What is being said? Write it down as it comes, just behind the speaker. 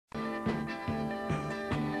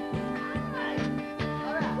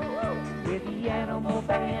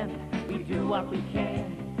what we can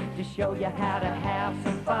to show you how to have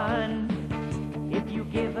some fun. If you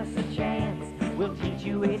give us a chance, we'll teach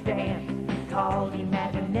you a dance called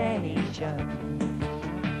imagination.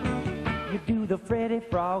 You do the Freddy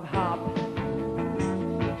Frog hop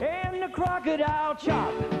and the crocodile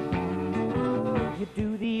chop. You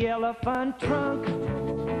do the elephant trunk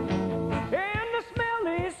and the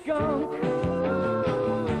smelly skunk.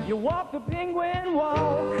 You walk the penguin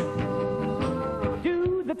walk,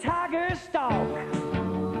 do the tiger stalk.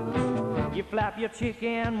 You flap your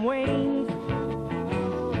chicken wings,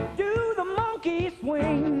 do the monkey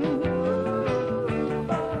swing.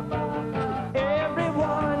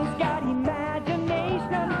 Everyone's got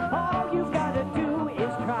imagination, all you've got to do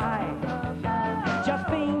is try. Just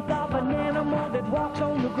think of an animal that walks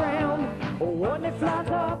on the ground, or one that flies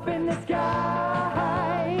up in the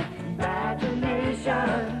sky.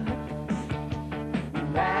 Imagination,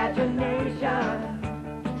 imagination.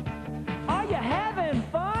 Are you having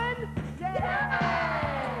fun?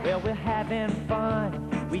 Yeah! Well, we're having fun.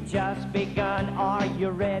 We just begun. Are you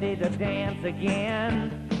ready to dance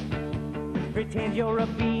again? Pretend you're a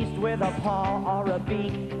beast with a paw or a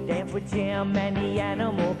beak. Dance with Jim and the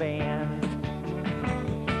animal band.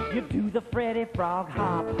 You do the Freddy Frog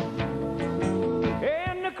hop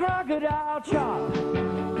and the crocodile chop.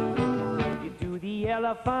 You do the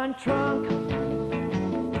elephant trunk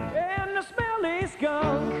and the smelly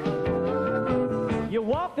skunk. You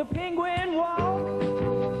walk the penguin walk,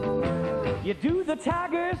 you do the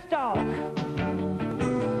tiger stalk.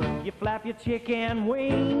 You flap your chicken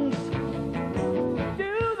wings,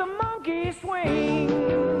 do the monkey swing.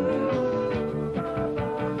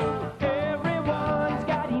 Everyone's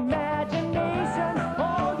got imagination,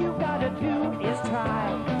 all you gotta do is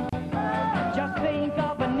try. Just think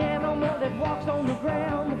of an animal that walks on the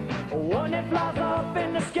ground, or one that flies up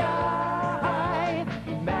in the sky.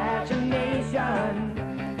 Imagination.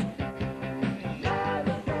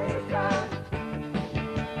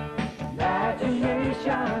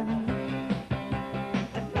 Imagination.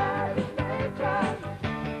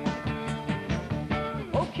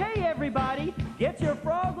 Okay, everybody, get your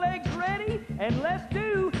frog legs ready, and let's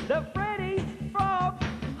do the Freddy Frog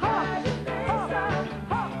hop. Hop, hop,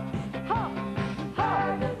 hop,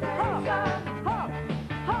 hop, hop,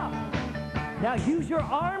 hop. Now use your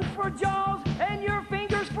arms for jaws and your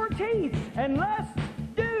fingers for teeth, and let's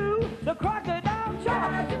do the crocodile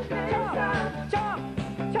chop. Chop, chop,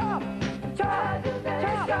 chop, chop,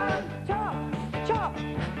 chop, chop, chop.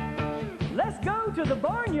 Let's go to the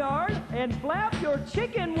barnyard and flap your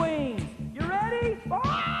chicken wings. You ready?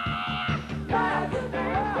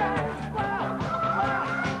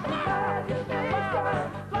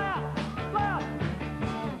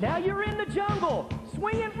 Now you're in the jungle,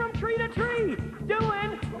 swinging from tree to tree,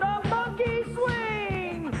 doing the monkey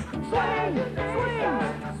swing. Swing, swing,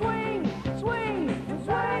 swing, swing,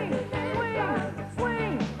 swing, swing,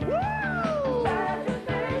 swing. Woo!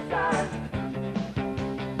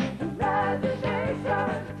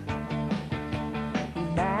 Imagination,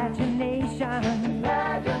 imagination,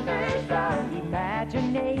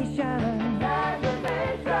 imagination, imagination,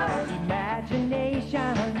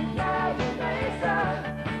 imagination, imagination,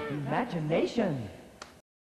 imagination.